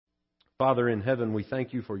Father in heaven, we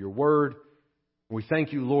thank you for your word. We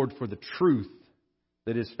thank you, Lord, for the truth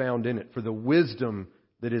that is found in it, for the wisdom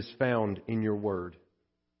that is found in your word.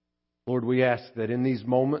 Lord, we ask that in these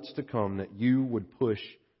moments to come that you would push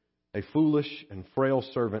a foolish and frail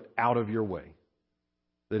servant out of your way.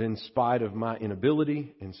 That in spite of my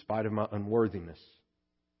inability, in spite of my unworthiness,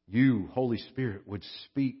 you, Holy Spirit, would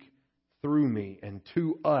speak through me and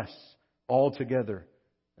to us all together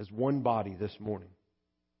as one body this morning.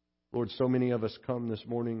 Lord, so many of us come this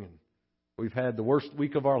morning and we've had the worst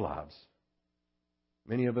week of our lives.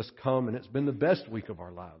 Many of us come and it's been the best week of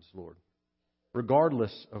our lives, Lord.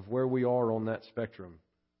 Regardless of where we are on that spectrum,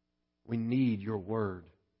 we need your word.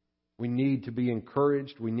 We need to be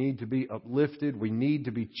encouraged. We need to be uplifted. We need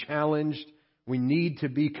to be challenged. We need to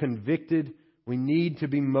be convicted. We need to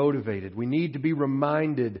be motivated. We need to be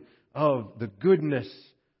reminded of the goodness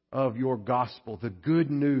of your gospel, the good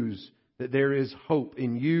news that there is hope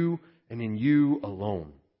in you and in you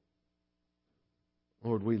alone.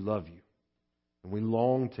 Lord, we love you and we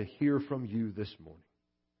long to hear from you this morning.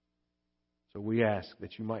 So we ask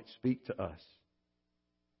that you might speak to us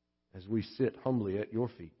as we sit humbly at your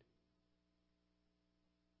feet.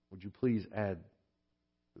 Would you please add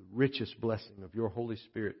the richest blessing of your Holy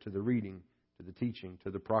Spirit to the reading, to the teaching,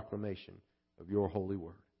 to the proclamation of your holy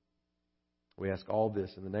word. We ask all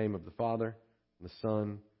this in the name of the Father, and the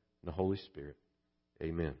Son, and the Holy Spirit.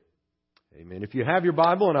 Amen. Amen. If you have your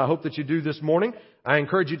Bible, and I hope that you do this morning, I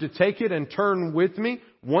encourage you to take it and turn with me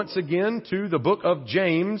once again to the book of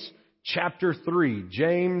James, chapter 3.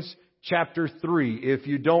 James chapter 3. If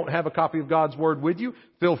you don't have a copy of God's Word with you,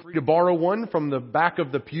 feel free to borrow one from the back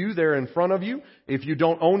of the pew there in front of you. If you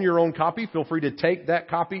don't own your own copy, feel free to take that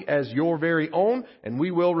copy as your very own, and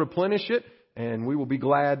we will replenish it, and we will be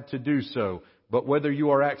glad to do so. But whether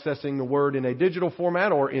you are accessing the Word in a digital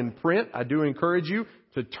format or in print, I do encourage you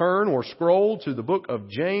to turn or scroll to the book of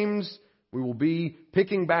James. We will be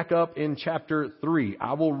picking back up in chapter 3.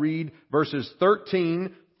 I will read verses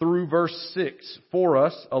 13 through verse 6 for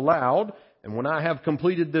us aloud. And when I have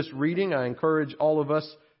completed this reading, I encourage all of us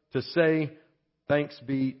to say, thanks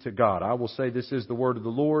be to God. I will say, this is the word of the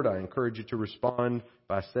Lord. I encourage you to respond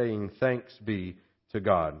by saying, thanks be to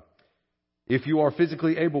God. If you are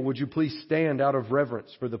physically able, would you please stand out of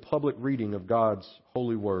reverence for the public reading of God's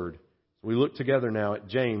holy word? We look together now at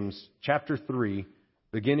James chapter 3,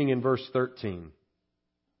 beginning in verse 13.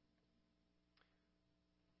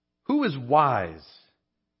 Who is wise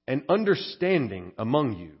and understanding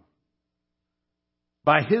among you?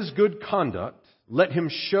 By his good conduct, let him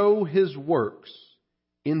show his works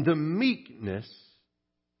in the meekness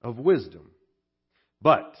of wisdom.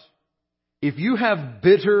 But if you have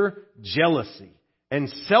bitter jealousy and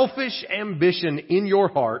selfish ambition in your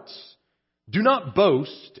hearts, do not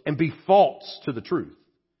boast and be false to the truth.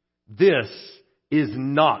 This is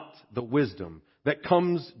not the wisdom that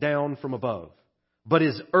comes down from above, but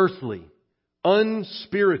is earthly,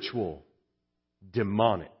 unspiritual,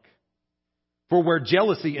 demonic. For where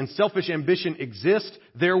jealousy and selfish ambition exist,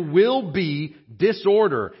 there will be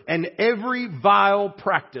disorder and every vile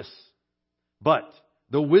practice. But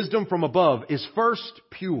the wisdom from above is first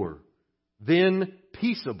pure, then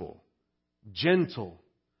peaceable, gentle,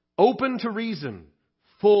 open to reason,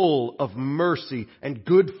 full of mercy and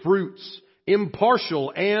good fruits,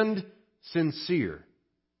 impartial and sincere.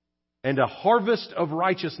 And a harvest of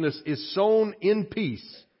righteousness is sown in peace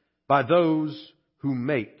by those who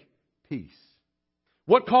make peace.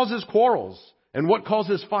 What causes quarrels and what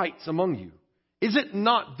causes fights among you? Is it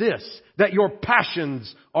not this, that your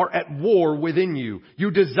passions are at war within you? You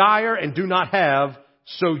desire and do not have,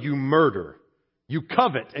 so you murder. You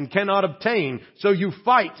covet and cannot obtain, so you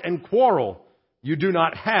fight and quarrel. You do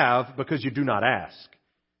not have because you do not ask.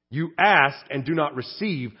 You ask and do not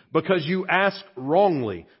receive because you ask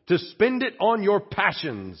wrongly, to spend it on your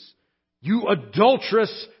passions. You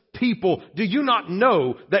adulterous people, do you not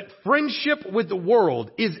know that friendship with the world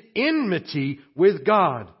is enmity with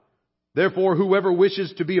God? Therefore, whoever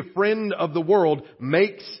wishes to be a friend of the world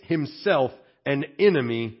makes himself an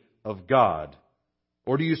enemy of God.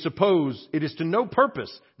 Or do you suppose it is to no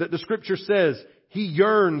purpose that the Scripture says He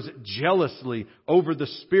yearns jealously over the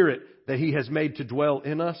Spirit that He has made to dwell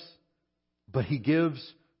in us? But He gives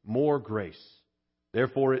more grace.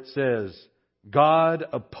 Therefore it says, God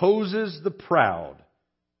opposes the proud,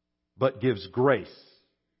 but gives grace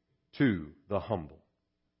to the humble.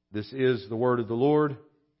 This is the word of the Lord.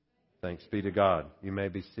 Thanks be to God. You may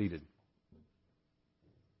be seated.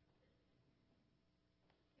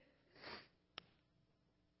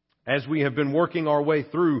 As we have been working our way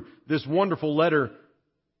through this wonderful letter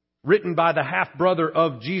written by the half-brother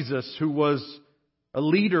of Jesus, who was a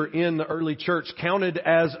leader in the early church, counted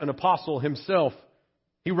as an apostle himself.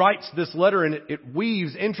 He writes this letter and it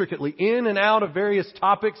weaves intricately in and out of various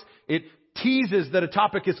topics. It teases that a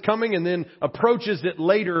topic is coming and then approaches it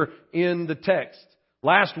later in the text.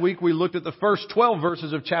 Last week we looked at the first 12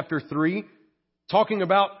 verses of chapter 3, talking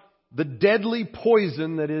about the deadly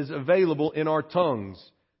poison that is available in our tongues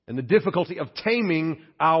and the difficulty of taming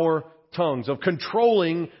our tongues, of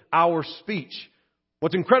controlling our speech.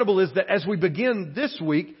 What's incredible is that as we begin this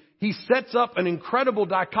week, he sets up an incredible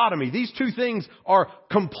dichotomy. These two things are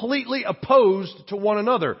completely opposed to one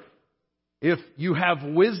another. If you have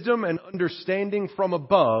wisdom and understanding from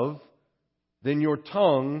above, then your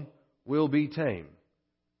tongue will be tame.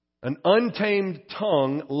 An untamed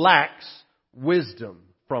tongue lacks wisdom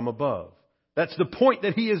from above. That's the point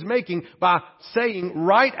that he is making by saying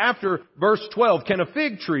right after verse 12, can a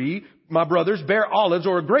fig tree, my brothers, bear olives,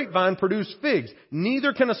 or a grapevine produce figs?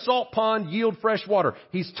 Neither can a salt pond yield fresh water.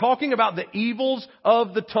 He's talking about the evils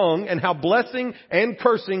of the tongue and how blessing and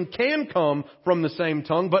cursing can come from the same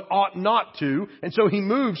tongue, but ought not to. And so he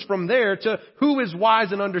moves from there to who is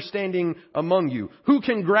wise and understanding among you? Who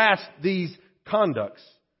can grasp these conducts,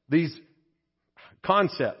 these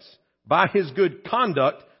concepts? By his good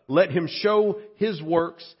conduct, let him show his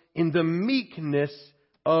works in the meekness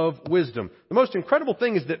of wisdom. The most incredible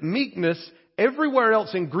thing is that meekness, everywhere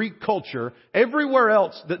else in Greek culture, everywhere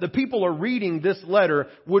else that the people are reading this letter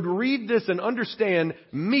would read this and understand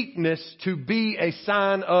meekness to be a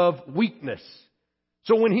sign of weakness.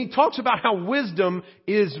 So when he talks about how wisdom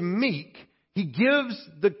is meek, he gives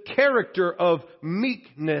the character of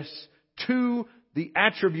meekness to the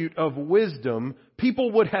attribute of wisdom.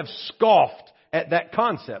 People would have scoffed at that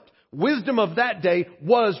concept. Wisdom of that day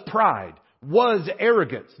was pride, was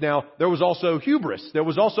arrogance. Now, there was also hubris. There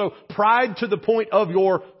was also pride to the point of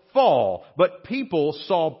your fall. But people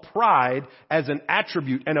saw pride as an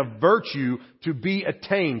attribute and a virtue to be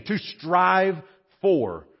attained, to strive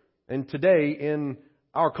for. And today in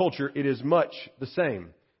our culture, it is much the same.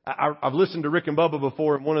 I've listened to Rick and Bubba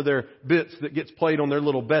before in one of their bits that gets played on their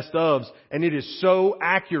little best ofs, and it is so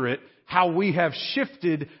accurate how we have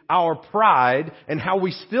shifted our pride and how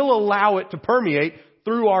we still allow it to permeate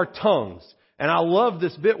through our tongues. And I love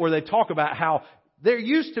this bit where they talk about how there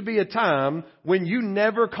used to be a time when you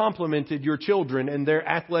never complimented your children and their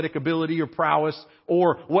athletic ability or prowess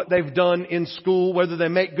or what they've done in school, whether they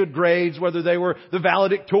make good grades, whether they were the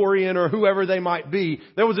valedictorian or whoever they might be.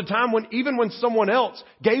 There was a time when even when someone else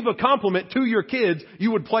gave a compliment to your kids,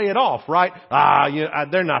 you would play it off, right?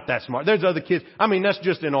 They're not that smart. There's other kids. I mean, that's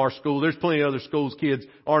just in our school. There's plenty of other schools' kids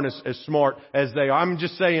aren't as smart as they are. I'm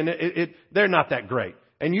just saying they're not that great.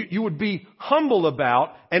 And you would be humble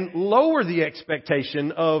about and lower the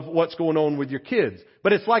expectation of what's going on with your kids.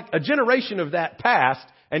 But it's like a generation of that passed,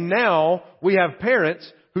 and now we have parents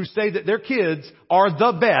who say that their kids are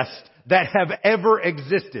the best that have ever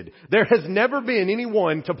existed. There has never been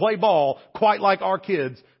anyone to play ball quite like our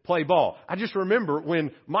kids play ball. I just remember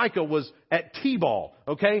when Micah was at T-ball,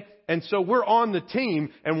 okay? And so we're on the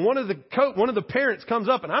team, and one of the parents comes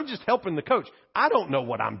up, and I'm just helping the coach. I don't know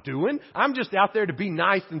what I'm doing. I'm just out there to be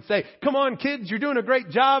nice and say, come on, kids, you're doing a great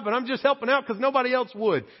job, and I'm just helping out because nobody else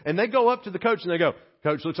would. And they go up to the coach, and they go,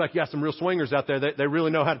 Coach, looks like you got some real swingers out there. They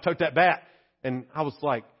really know how to tote that bat. And I was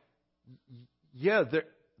like, yeah,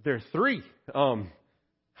 they're three.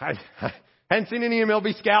 I hadn't seen any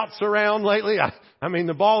MLB scouts around lately. I mean,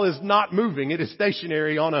 the ball is not moving. It is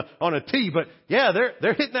stationary on a tee, but yeah,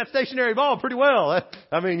 they're hitting that stationary ball pretty well.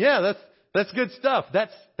 That's good stuff.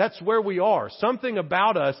 That's where we are. Something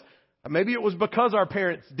about us, maybe it was because our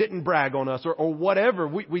parents didn't brag on us or whatever.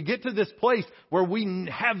 We get to this place where we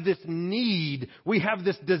have this need, we have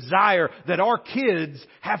this desire that our kids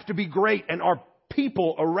have to be great, and our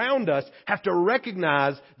people around us have to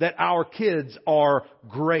recognize that our kids are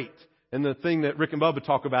great. And the thing that Rick and Bubba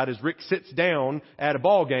talk about is Rick sits down at a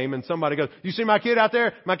ball game and somebody goes, you see my kid out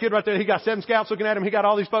there? My kid right there, he got 7 scouts looking at him. He got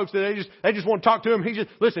all these folks that they just want to talk to him.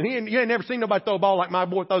 You ain't never seen nobody throw a ball like my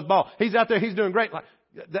boy throws a ball. He's out there, he's doing great. Like,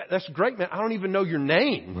 that's great, man. I don't even know your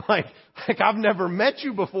name. Like I've never met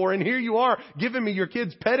you before, and here you are giving me your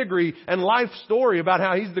kid's pedigree and life story about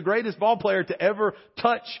how he's the greatest ball player to ever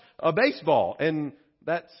touch a baseball. And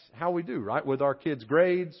that's how we do, right? With our kids'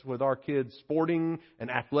 grades, with our kids' sporting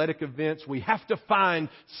and athletic events, we have to find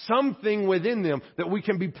something within them that we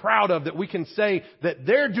can be proud of, that we can say that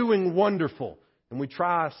they're doing wonderful. And we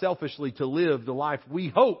try selfishly to live the life we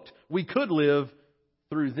hoped we could live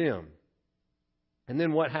through them. And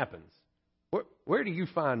then what happens? Where do you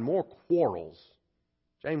find more quarrels?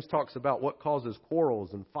 James talks about what causes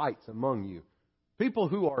quarrels and fights among you. People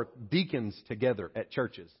who are deacons together at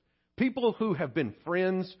churches. People who have been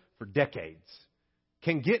friends for decades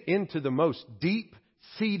can get into the most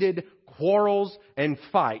deep-seated quarrels and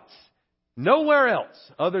fights nowhere else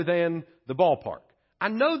other than the ballpark. I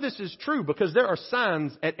know this is true because there are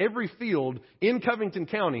signs at every field in Covington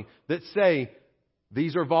County that say,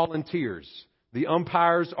 these are volunteers. The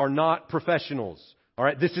umpires are not professionals. All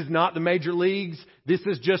right, this is not the major leagues. This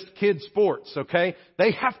is just kid sports, okay?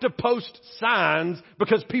 They have to post signs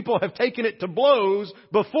because people have taken it to blows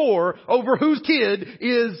before over whose kid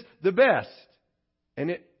is the best. And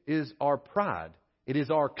it is our pride. It is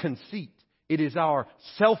our conceit. It is our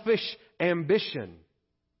selfish ambition.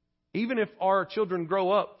 Even if our children grow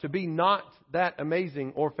up to be not that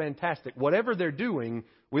amazing or fantastic, whatever they're doing,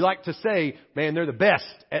 we like to say, man, they're the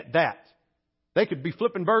best at that. They could be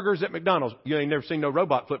flipping burgers at McDonald's. You ain't never seen no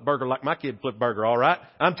robot flip burger like my kid flip burger, all right?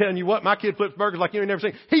 I'm telling you what, my kid flips burgers like you ain't never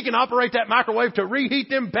seen. He can operate that microwave to reheat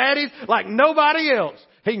them patties like nobody else.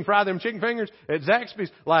 He can fry them chicken fingers at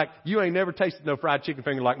Zaxby's like you ain't never tasted no fried chicken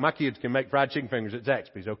finger like my kids can make fried chicken fingers at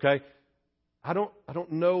Zaxby's, okay? I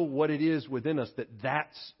don't know what it is within us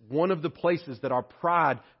that's one of the places that our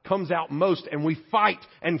pride comes out most, and we fight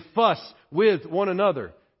and fuss with one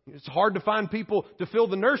another. It's hard to find people to fill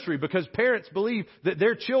the nursery because parents believe that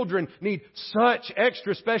their children need such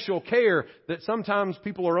extra special care that sometimes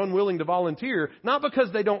people are unwilling to volunteer, not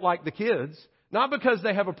because they don't like the kids, not because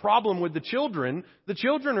they have a problem with the children. The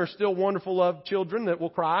children are still wonderful, loved children that will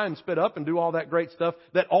cry and spit up and do all that great stuff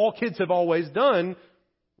that all kids have always done,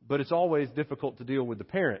 but it's always difficult to deal with the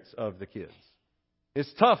parents of the kids.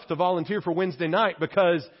 It's tough to volunteer for Wednesday night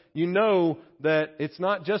because you know that it's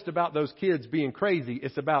not just about those kids being crazy.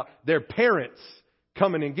 It's about their parents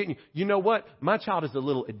coming and getting you. You know what? My child is a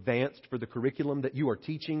little advanced for the curriculum that you are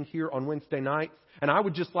teaching here on Wednesday nights. And I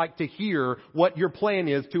would just like to hear what your plan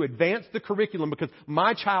is to advance the curriculum because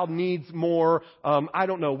my child needs more,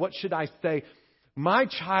 what should I say? My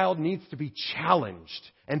child needs to be challenged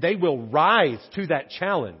and they will rise to that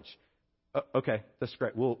challenge. Okay, that's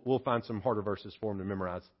great. We'll find some harder verses for them to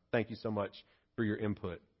memorize. Thank you so much for your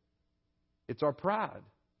input. It's our pride.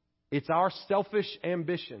 It's our selfish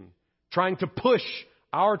ambition trying to push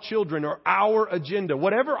our children or our agenda,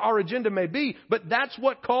 whatever our agenda may be, but that's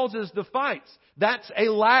what causes the fights. That's a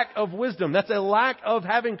lack of wisdom. That's a lack of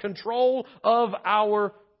having control of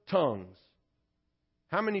our tongues.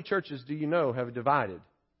 How many churches do you know have divided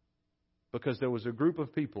because there was a group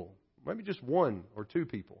of people, maybe just one or two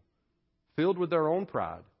people, filled with their own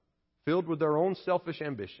pride, filled with their own selfish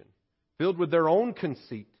ambition, filled with their own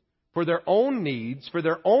conceit, for their own needs, for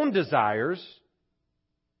their own desires,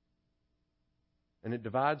 and it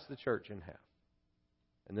divides the church in half.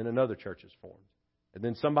 And then another church is formed. And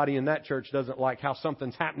then somebody in that church doesn't like how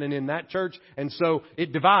something's happening in that church, and so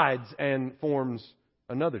it divides and forms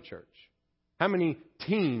another church. How many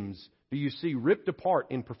teams do you see ripped apart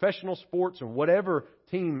in professional sports or whatever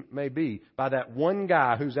team may be by that one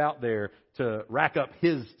guy who's out there to rack up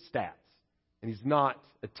his stats? And he's not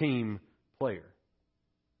a team player.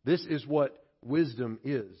 This is what wisdom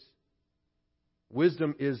is.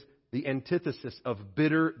 Wisdom is the antithesis of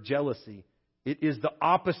bitter jealousy. It is the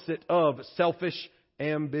opposite of selfish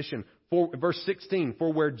ambition. For verse 16,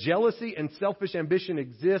 for where jealousy and selfish ambition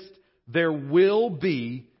exist, there will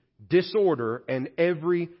be disorder and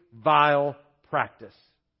every vile practice.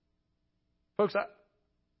 Folks,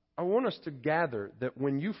 I want us to gather that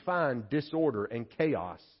when you find disorder and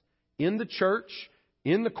chaos in the church,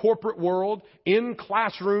 in the corporate world, in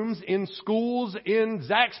classrooms, in schools, in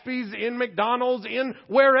Zaxby's, in McDonald's, in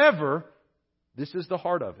wherever, this is the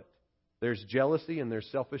heart of it. There's jealousy and there's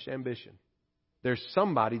selfish ambition. There's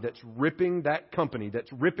somebody that's ripping that company,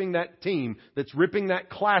 that's ripping that team, that's ripping that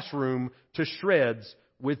classroom to shreds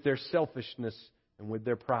with their selfishness and with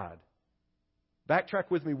their pride.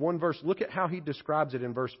 Backtrack with me one verse. Look at how he describes it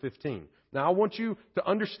in verse 15. Now, I want you to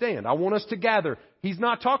understand. I want us to gather. He's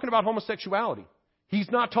not talking about homosexuality.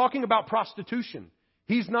 He's not talking about prostitution.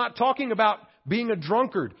 He's not talking about being a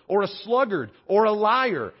drunkard or a sluggard or a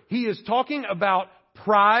liar. He is talking about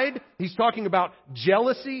pride. He's talking about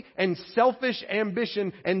jealousy and selfish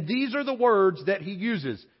ambition. And these are the words that he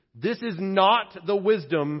uses. This is not the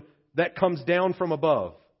wisdom that comes down from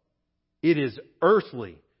above. It is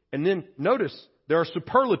earthly. And then notice there are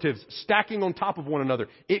superlatives stacking on top of one another.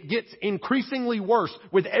 It gets increasingly worse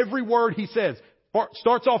with every word he says.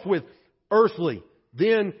 Starts off with earthly.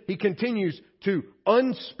 Then he continues to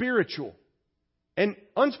unspiritual. And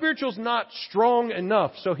unspiritual is not strong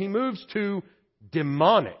enough. So he moves to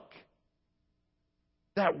demonic.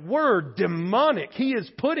 That word demonic, he is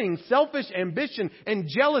putting selfish ambition and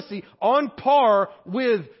jealousy on par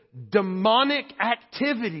with demonic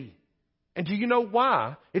activity. And do you know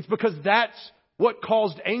why? It's because that's what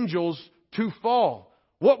caused angels to fall.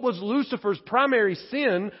 What was Lucifer's primary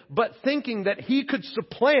sin but thinking that he could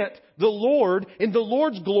supplant the Lord in the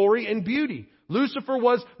Lord's glory and beauty? Lucifer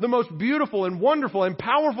was the most beautiful and wonderful and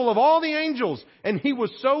powerful of all the angels. And he was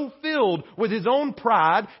so filled with his own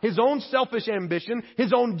pride, his own selfish ambition,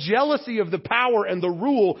 his own jealousy of the power and the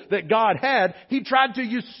rule that God had. He tried to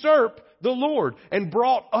usurp the Lord and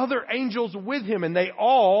brought other angels with him. And they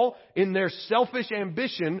all, in their selfish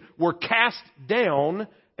ambition, were cast down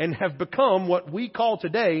and have become what we call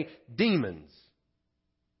today demons.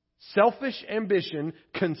 Selfish ambition,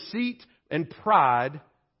 conceit, and pride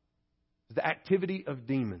is the activity of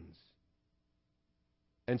demons.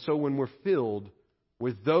 And so when we're filled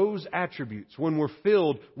with those attributes, when we're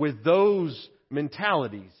filled with those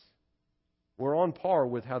mentalities, we're on par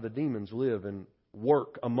with how the demons live and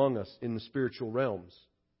work among us in the spiritual realms.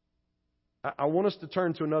 I want us to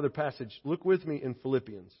turn to another passage. Look with me in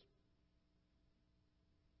Philippians.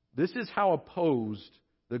 This is how opposed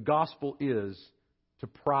the gospel is to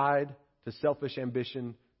pride, to selfish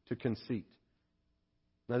ambition, to conceit.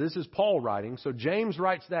 Now this is Paul writing, so James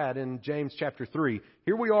writes that in James chapter 3.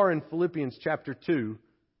 Here we are in Philippians chapter 2,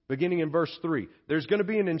 beginning in verse 3. There's going to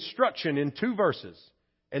be an instruction in 2 verses.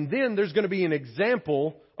 And then there's going to be an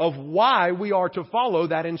example of why we are to follow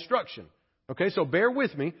that instruction. Okay, so bear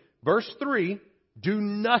with me. Verse 3, do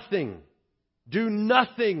nothing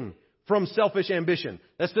from selfish ambition.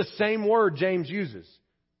 That's the same word James uses.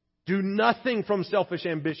 Do nothing from selfish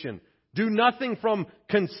ambition. Do nothing from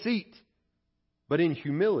conceit. But in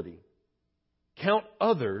humility, count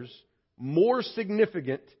others more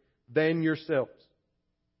significant than yourselves.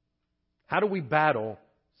 How do we battle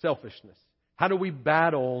selfishness? How do we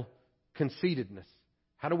battle conceitedness?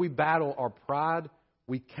 How do we battle our pride?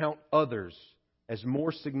 We count others as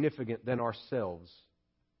more significant than ourselves.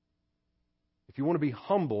 If you want to be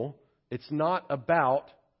humble, it's not about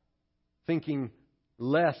thinking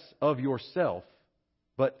less of yourself,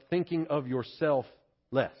 but thinking of yourself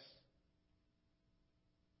less.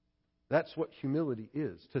 That's what humility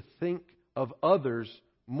is, to think of others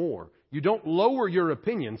more. You don't lower your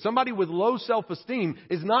opinion. Somebody with low self-esteem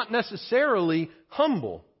is not necessarily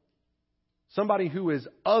humble. Somebody who is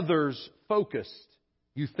others-focused.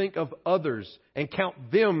 You think of others and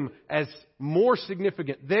count them as more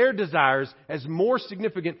significant, their desires as more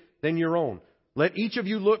significant than your own. Let each of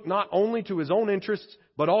you look not only to his own interests,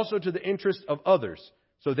 but also to the interests of others.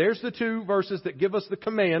 So there's the 2 verses that give us the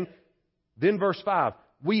command. Then verse 5.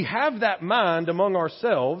 We have that mind among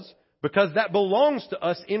ourselves because that belongs to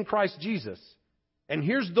us in Christ Jesus. And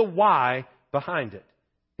here's the why behind it.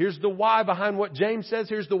 Here's the why behind what James says.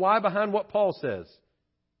 Here's the why behind what Paul says.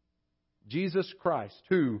 Jesus Christ,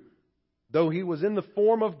 who, though he was in the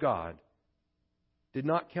form of God, did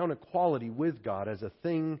not count equality with God as a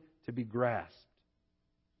thing to be grasped.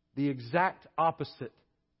 The exact opposite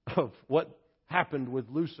of what happened with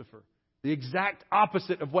Lucifer. The exact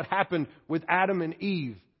opposite of what happened with Adam and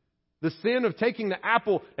Eve. The sin of taking the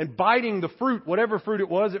apple and biting the fruit, whatever fruit it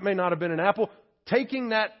was, it may not have been an apple, taking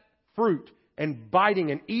that fruit and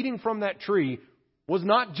biting and eating from that tree was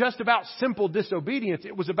not just about simple disobedience.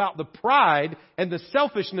 It was about the pride and the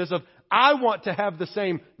selfishness of, I want to have the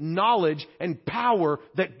same knowledge and power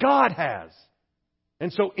that God has.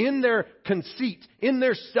 And so in their conceit, in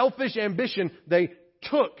their selfish ambition, they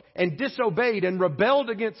took and disobeyed and rebelled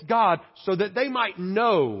against God so that they might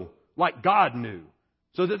know like God knew.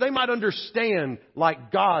 So that they might understand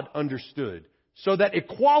like God understood. So that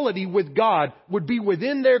equality with God would be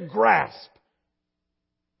within their grasp.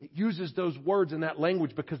 It uses those words in that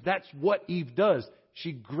language because that's what Eve does.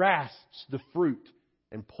 She grasps the fruit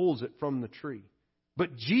and pulls it from the tree.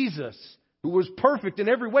 But Jesus, who was perfect in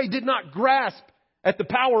every way, did not grasp at the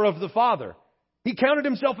power of the Father. He counted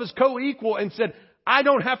himself as co-equal and said, I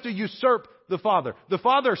don't have to usurp the Father. The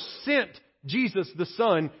Father sent Jesus the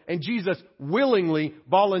Son, and Jesus willingly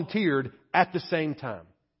volunteered at the same time.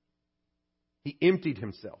 He emptied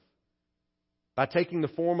himself by taking the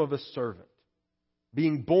form of a servant,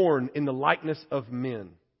 being born in the likeness of men,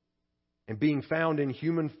 and being found in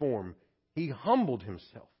human form. He humbled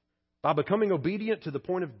himself by becoming obedient to the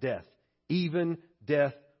point of death, even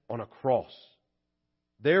death on a cross.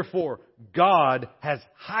 Therefore, God has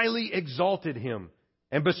highly exalted him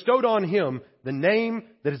and bestowed on him the name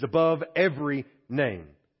that is above every name.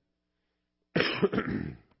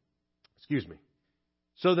 Excuse me.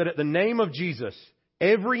 So that at the name of Jesus,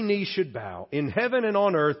 every knee should bow in heaven and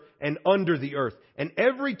on earth and under the earth, and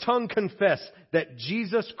every tongue confess that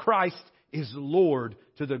Jesus Christ is Lord,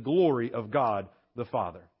 to the glory of God the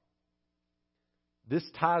Father. This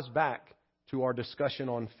ties back to our discussion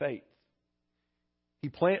on faith. He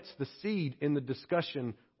plants the seed in the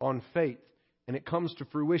discussion on faith, and it comes to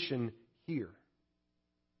fruition here.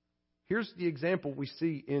 Here's the example we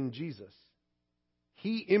see in Jesus.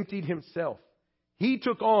 He emptied himself. He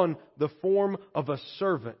took on the form of a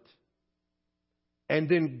servant. And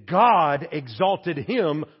then God exalted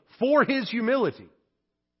him for his humility.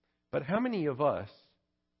 But how many of us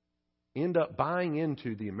end up buying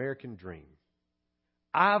into the American dream?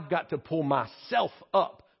 I've got to pull myself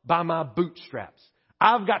up by my bootstraps.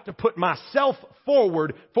 I've got to put myself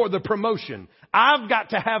forward for the promotion. I've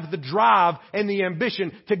got to have the drive and the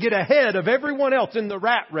ambition to get ahead of everyone else in the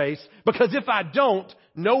rat race, because if I don't,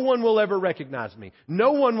 no one will ever recognize me.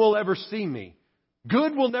 No one will ever see me.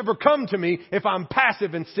 Good will never come to me if I'm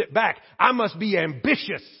passive and sit back. I must be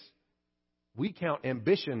ambitious. We count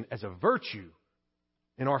ambition as a virtue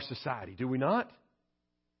in our society, do we not?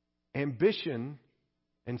 Ambition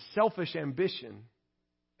and selfish ambition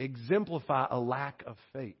exemplify a lack of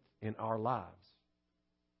faith in our lives.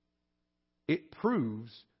 It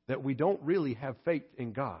proves that we don't really have faith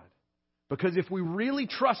in God. Because if we really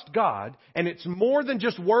trust God, and it's more than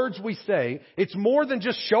just words we say, it's more than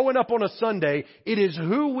just showing up on a Sunday, it is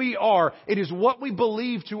who we are, it is what we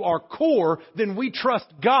believe to our core, then we trust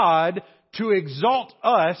God to exalt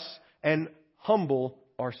us and humble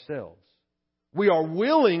ourselves. We are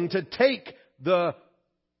willing to take the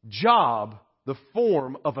job, the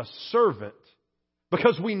form of a servant,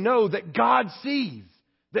 because we know that God sees,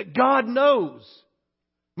 that God knows.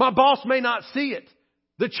 My boss may not see it.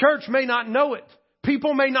 The church may not know it.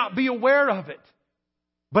 People may not be aware of it.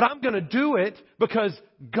 But I'm going to do it because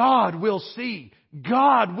God will see.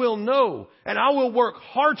 God will know. And I will work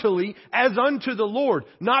heartily as unto the Lord,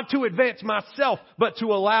 not to advance myself, but to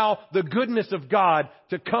allow the goodness of God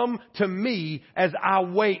to come to me as I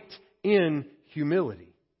wait in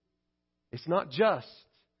humility. It's not just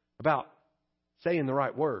about saying the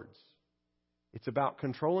right words. It's about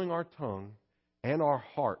controlling our tongue and our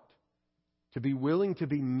heart to be willing to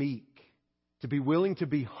be meek, to be willing to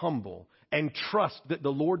be humble, and trust that the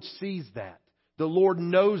Lord sees that. The Lord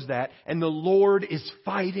knows that, and the Lord is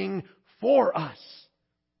fighting for us.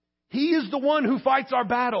 He is the one who fights our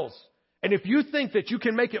battles. And if you think that you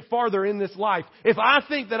can make it farther in this life, if I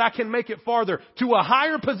think that I can make it farther to a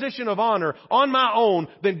higher position of honor on my own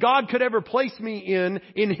than God could ever place me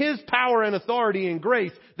in His power and authority and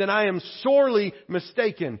grace, then I am sorely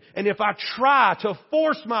mistaken. And if I try to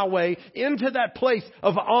force my way into that place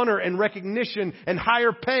of honor and recognition and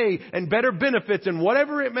higher pay and better benefits and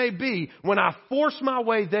whatever it may be, when I force my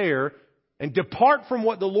way there and depart from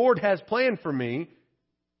what the Lord has planned for me,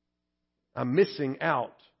 I'm missing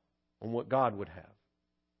out on what God would have.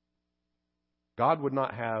 God would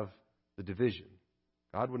not have the division.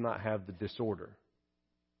 God would not have the disorder.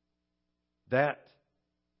 That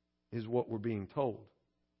is what we're being told.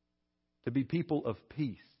 To be people of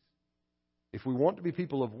peace. If we want to be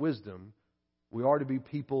people of wisdom, we are to be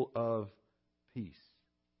people of peace.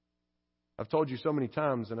 I've told you so many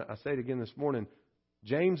times, and I say it again this morning,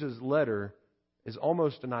 James's letter is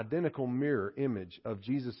almost an identical mirror image of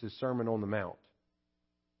Jesus' Sermon on the Mount.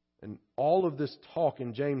 And all of this talk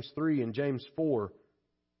in James 3 and James 4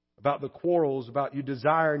 about the quarrels, about you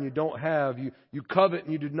desire and you don't have, you covet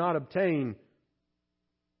and you do not obtain.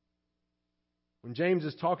 When James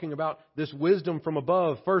is talking about this wisdom from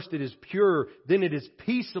above, first it is pure, then it is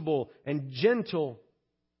peaceable and gentle.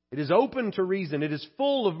 It is open to reason. It is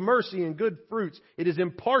full of mercy and good fruits. It is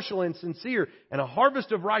impartial and sincere. And a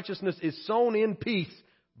harvest of righteousness is sown in peace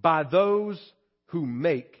by those who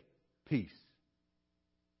make peace.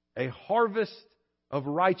 A harvest of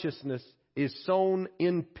righteousness is sown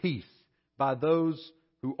in peace by those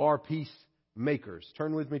who are peacemakers.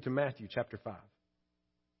 Turn with me to Matthew chapter 5.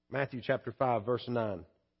 Matthew chapter 5, verse 9.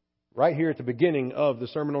 Right here at the beginning of the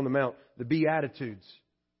Sermon on the Mount, the Beatitudes.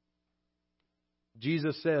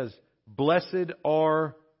 Jesus says, "Blessed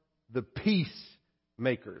are the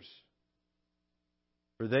peacemakers,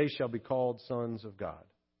 for they shall be called sons of God."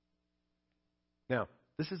 Now,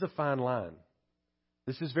 this is a fine line.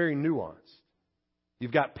 This is very nuanced.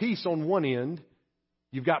 You've got peace on one end.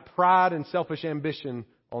 You've got pride and selfish ambition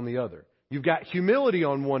on the other. You've got humility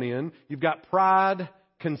on one end. You've got pride,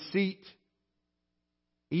 conceit,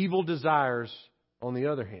 evil desires on the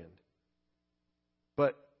other hand.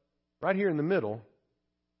 But right here in the middle,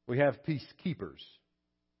 we have peacekeepers.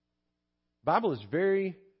 The Bible is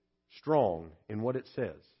very strong in what it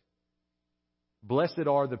says. Blessed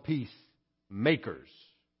are the peacemakers,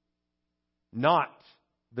 not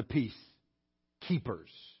the peacekeepers.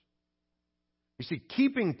 You see,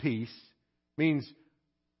 keeping peace means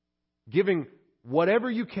giving whatever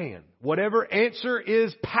you can, whatever answer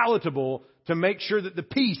is palatable to make sure that the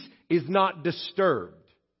peace is not disturbed.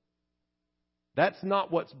 That's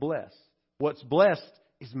not what's blessed. What's blessed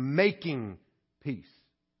is making peace,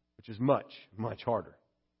 which is much, much harder.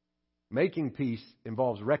 Making peace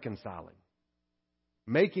involves reconciling.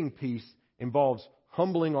 Making peace involves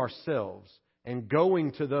humbling ourselves and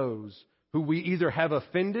going to those who we either have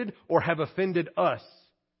offended or have offended us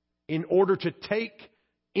in order to take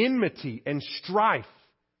enmity and strife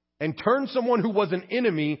and turn someone who was an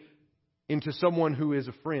enemy into someone who is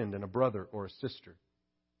a friend and a brother or a sister.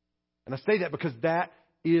 And I say that because that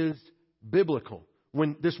is biblical.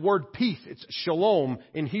 When this word peace, it's shalom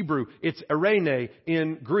in Hebrew, it's eirene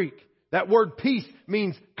in Greek. That word peace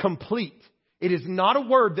means complete. It is not a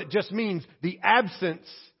word that just means the absence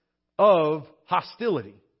of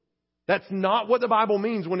hostility. That's not what the Bible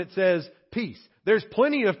means when it says peace. There's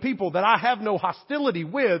plenty of people that I have no hostility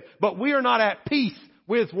with, but we are not at peace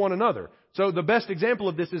with one another. So the best example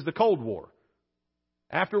of this is the Cold War.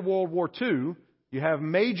 After World War II, you have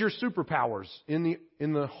major superpowers in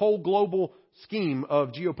the whole global scheme of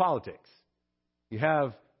geopolitics. You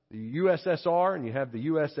have the USSR and you have the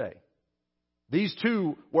USA. These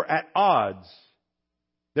two were at odds.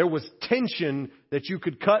 There was tension that you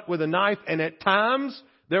could cut with a knife, and at times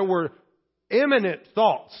there were imminent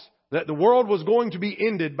thoughts that the world was going to be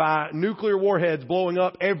ended by nuclear warheads blowing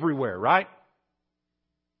up everywhere, right?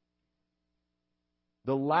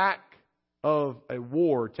 The lack of a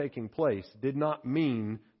war taking place did not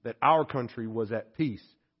mean that our country was at peace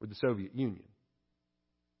with the Soviet Union.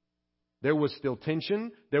 There was still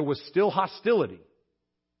tension. There was still hostility.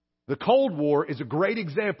 The Cold War is a great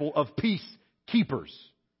example of peacekeepers.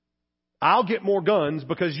 I'll get more guns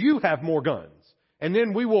because you have more guns. And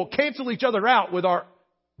then we will cancel each other out with our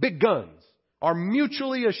big guns. Our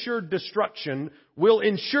mutually assured destruction will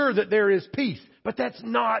ensure that there is peace. But that's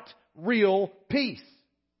not real peace.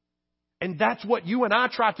 And that's what you and I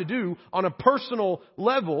try to do on a personal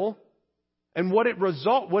level. And what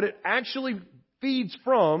it actually feeds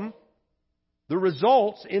from, the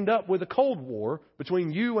results end up with a Cold War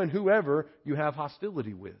between you and whoever you have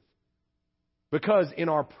hostility with. Because in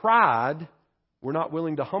our pride, we're not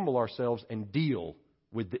willing to humble ourselves and deal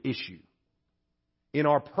with the issue. In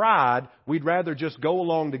our pride, we'd rather just go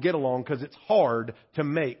along to get along because it's hard to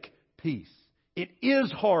make peace. It is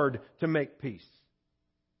hard to make peace.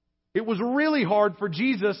 It was really hard for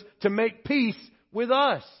Jesus to make peace with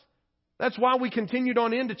us. That's why we continued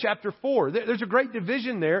on into chapter 4. There's a great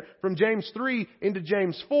division there from James 3 into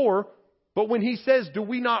James 4. But when he says, do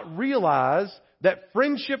we not realize that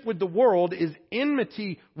friendship with the world is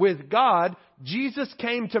enmity with God? Jesus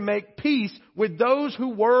came to make peace with those who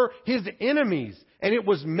were His enemies. And it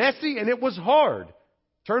was messy and it was hard.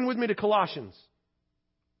 Turn with me to Colossians.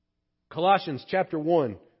 Colossians chapter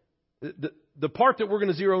 1. The part that we're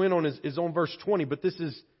going to zero in on is on verse 20, but this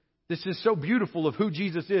is so beautiful of who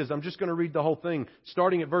Jesus is. I'm just going to read the whole thing,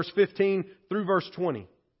 starting at verse 15 through verse 20.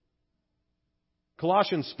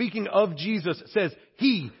 Colossians, speaking of Jesus, says,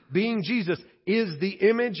 He, being Jesus, is the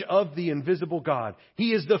image of the invisible God.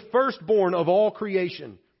 He is the firstborn of all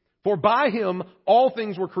creation. For by Him all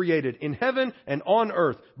things were created, in heaven and on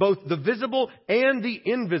earth, both the visible and the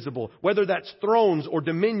invisible, whether that's thrones or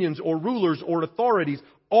dominions or rulers or authorities.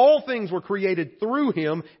 All things were created through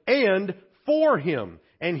Him and for Him.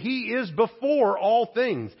 And He is before all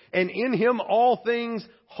things. And in Him all things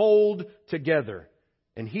hold together.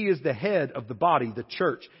 And He is the head of the body, the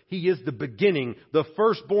church. He is the beginning, the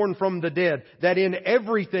firstborn from the dead, that in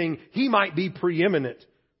everything He might be preeminent.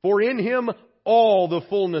 For in Him all the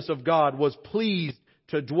fullness of God was pleased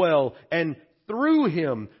to dwell, and through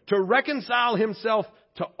Him to reconcile Himself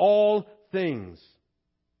to all things,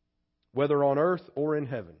 whether on earth or in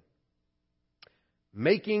heaven,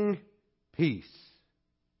 making peace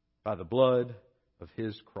by the blood of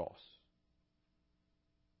His cross.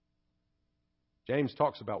 James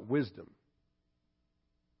talks about wisdom.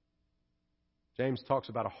 James talks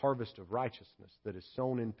about a harvest of righteousness that is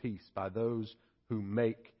sown in peace by those who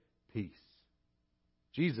make peace.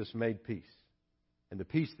 Jesus made peace. And the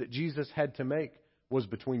peace that Jesus had to make was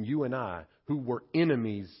between you and I, who were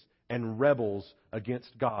enemies and rebels against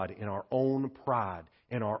God in our own pride,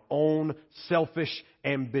 in our own selfish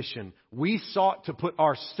ambition. We sought to put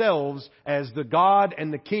ourselves as the God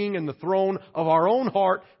and the King and the throne of our own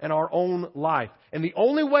heart and our own life. And the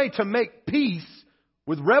only way to make peace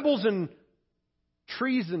with rebels and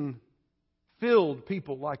treason-filled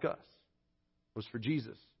people like us was for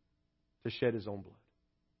Jesus to shed His own blood.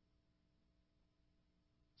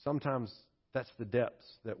 Sometimes that's the depths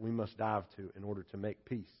that we must dive to in order to make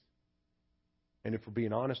peace. And if we're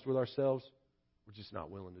being honest with ourselves, we're just not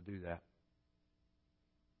willing to do that.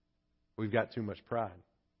 We've got too much pride.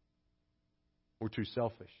 We're too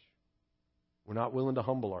selfish. We're not willing to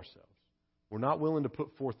humble ourselves. We're not willing to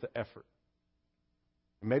put forth the effort.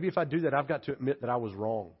 And maybe if I do that, I've got to admit that I was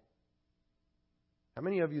wrong. How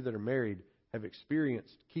many of you that are married have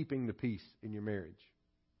experienced keeping the peace in your marriage?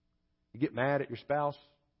 You get mad at your spouse.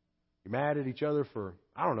 You're mad at each other for,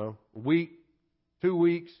 I don't know, a week, 2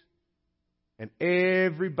 weeks. And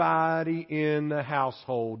everybody in the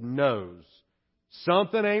household knows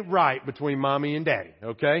something ain't right between mommy and daddy,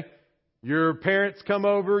 okay? Your parents come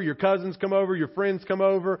over, your cousins come over, your friends come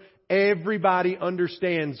over. Everybody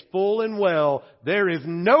understands full and well there is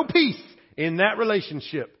no peace in that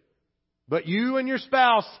relationship. But you and your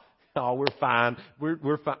spouse, oh, we're fine.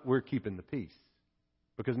 We're fine. We're keeping the peace.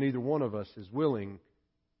 Because neither one of us is willing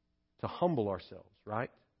to humble ourselves,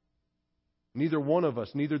 right? Neither one of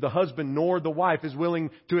us, neither the husband nor the wife is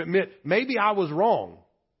willing to admit, maybe I was wrong.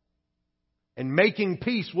 And making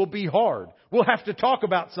peace will be hard. We'll have to talk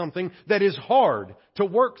about something that is hard to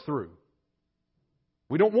work through.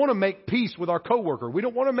 We don't want to make peace with our coworker. We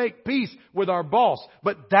don't want to make peace with our boss.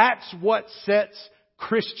 But that's what sets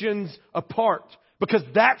Christians apart. Because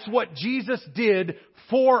that's what Jesus did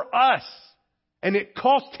for us. And it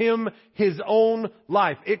cost Him His own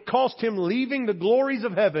life. It cost Him leaving the glories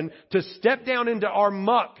of heaven to step down into our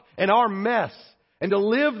muck and our mess. And to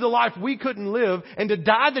live the life we couldn't live. And to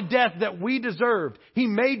die the death that we deserved. He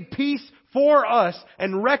made peace for us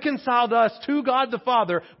and reconciled us to God the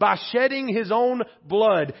Father by shedding His own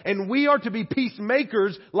blood. And we are to be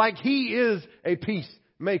peacemakers like He is a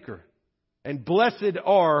peacemaker. And blessed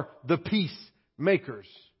are the peacemakers.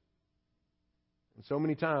 And so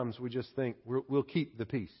many times we just think we'll keep the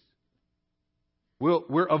peace.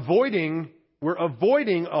 We're avoiding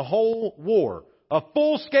a whole war, a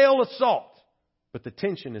full-scale assault. But the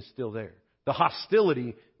tension is still there. The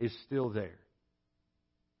hostility is still there.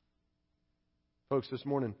 Folks, this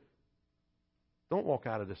morning, don't walk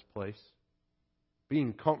out of this place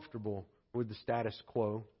being comfortable with the status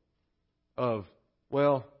quo of,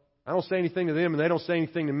 well, I don't say anything to them and they don't say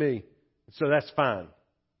anything to me, so that's fine.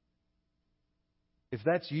 If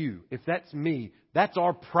that's you, if that's me, that's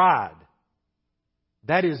our pride.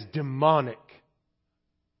 That is demonic.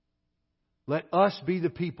 Let us be the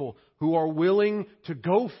people who are willing to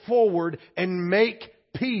go forward and make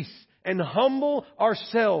peace and humble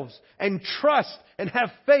ourselves and trust and have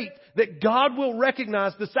faith that God will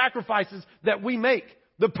recognize the sacrifices that we make.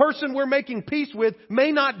 The person we're making peace with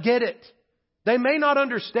may not get it. They may not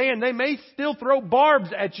understand. They may still throw barbs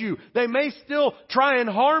at you. They may still try and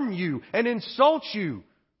harm you and insult you.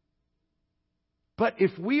 But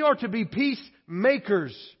if we are to be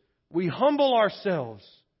peacemakers, we humble ourselves.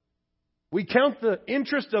 We count the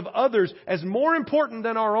interest of others as more important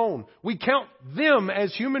than our own. We count them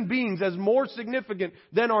as human beings as more significant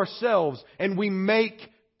than ourselves. And we make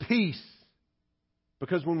peace.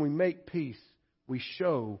 Because when we make peace, we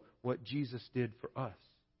show what Jesus did for us.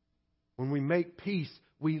 When we make peace,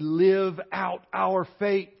 we live out our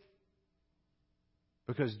faith.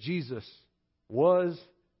 Because Jesus was,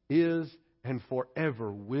 is, and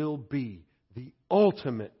forever will be the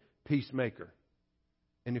ultimate peacemaker.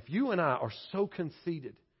 And if you and I are so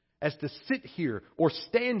conceited as to sit here or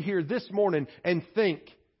stand here this morning and think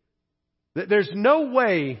that there's no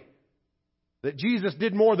way that Jesus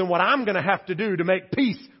did more than what I'm going to have to do to make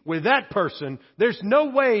peace with that person. There's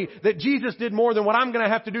no way that Jesus did more than what I'm going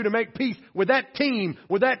to have to do to make peace with that team,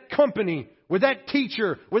 with that company, with that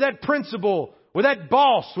teacher, with that principal, with that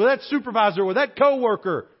boss, with that supervisor, with that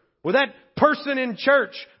coworker, with that person in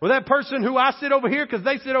church, with that person who I sit over here because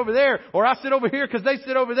they sit over there, or I sit over here because they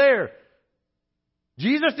sit over there.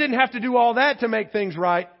 Jesus didn't have to do all that to make things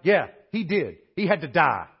right. Yeah, He did. He had to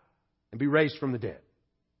die and be raised from the dead.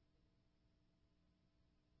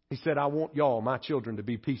 He said, I want y'all, my children, to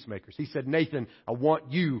be peacemakers. He said, Nathan, I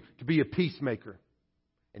want you to be a peacemaker.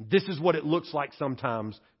 And this is what it looks like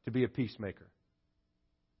sometimes to be a peacemaker.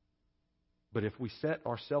 But if we set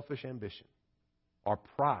our selfish ambition, our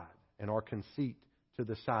pride, and our conceit to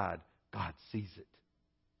the side, God sees it.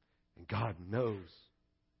 And God knows.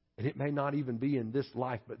 And it may not even be in this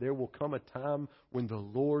life, but there will come a time when the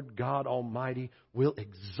Lord God Almighty will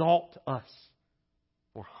exalt us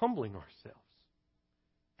for humbling ourselves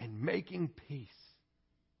and making peace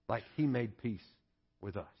like He made peace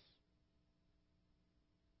with us.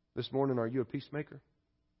 This morning, are you a peacemaker?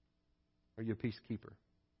 Are you a peacekeeper?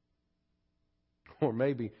 Or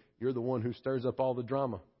maybe you're the one who stirs up all the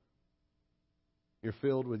drama. You're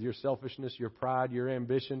filled with your selfishness, your pride, your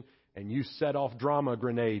ambition, and you set off drama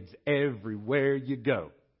grenades everywhere you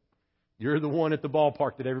go. You're the one at the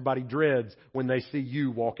ballpark that everybody dreads when they see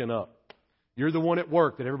you walking up. You're the one at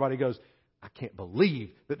work that everybody goes, I can't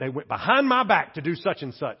believe that they went behind my back to do such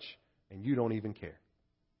and such, and you don't even care.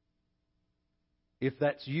 If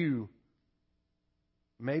that's you,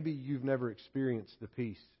 maybe you've never experienced the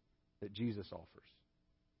peace that Jesus offers.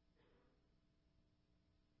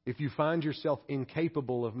 If you find yourself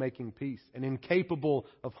incapable of making peace and incapable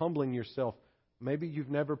of humbling yourself, maybe you've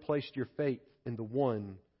never placed your faith in the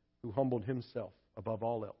one who humbled himself above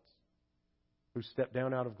all else, who stepped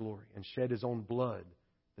down out of glory and shed his own blood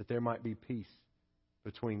that there might be peace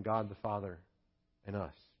between God the Father and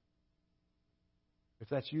us. If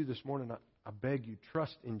that's you this morning, I beg you,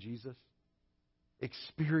 trust in Jesus.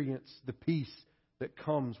 Experience the peace that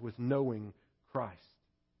comes with knowing Christ.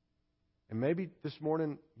 And maybe this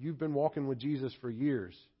morning you've been walking with Jesus for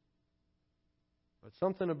years, but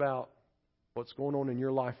something about what's going on in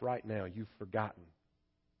your life right now, you've forgotten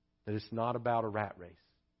that it's not about a rat race.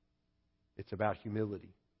 It's about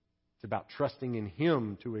humility. It's about trusting in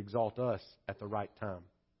Him to exalt us at the right time.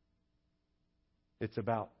 It's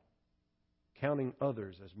about counting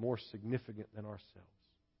others as more significant than ourselves.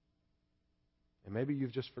 And maybe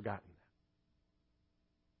you've just forgotten that.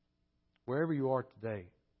 Wherever you are today,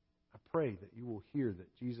 I pray that you will hear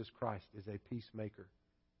that Jesus Christ is a peacemaker.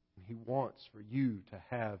 And He wants for you to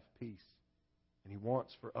have peace. And He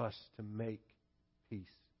wants for us to make peace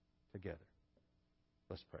together.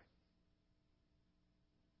 Let's pray.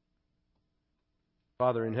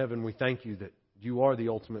 Father in heaven, we thank you that you are the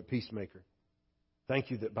ultimate peacemaker. Thank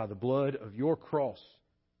you that by the blood of your cross,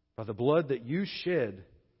 by the blood that you shed,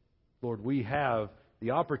 Lord, we have the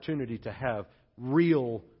opportunity to have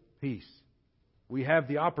real peace. We have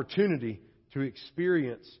the opportunity to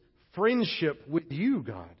experience friendship with you,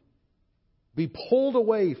 God. Be pulled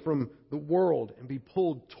away from the world and be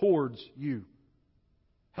pulled towards you.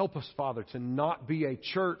 Help us, Father, to not be a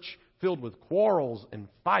church filled with quarrels and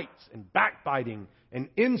fights and backbiting and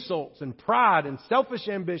insults and pride and selfish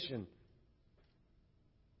ambition.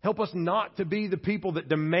 Help us not to be the people that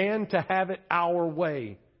demand to have it our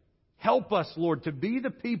way. Help us, Lord, to be the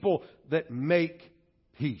people that make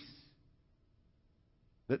peace.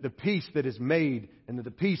 That the peace that is made and that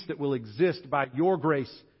the peace that will exist by your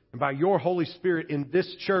grace and by your Holy Spirit in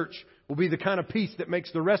this church will be the kind of peace that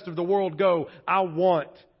makes the rest of the world go, I want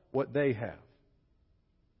what they have.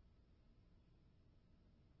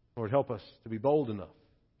 Lord, help us to be bold enough,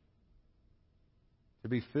 to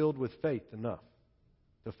be filled with faith enough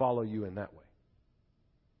to follow you in that way.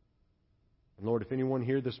 And Lord, if anyone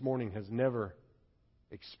here this morning has never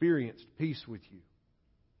experienced peace with you,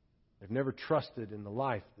 they've never trusted in the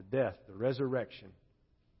life, the death, the resurrection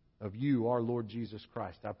of you, our Lord Jesus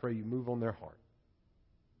Christ, I pray you move on their heart,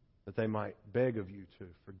 that they might beg of you to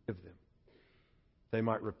forgive them. They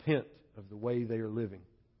might repent of the way they are living.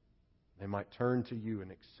 They might turn to you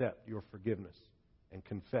and accept your forgiveness and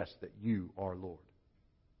confess that you are Lord.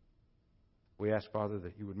 We ask, Father,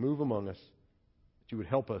 that you would move among us, that you would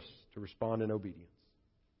help us to respond in obedience.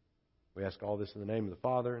 We ask all this in the name of the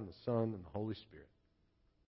Father, and the Son, and the Holy Spirit.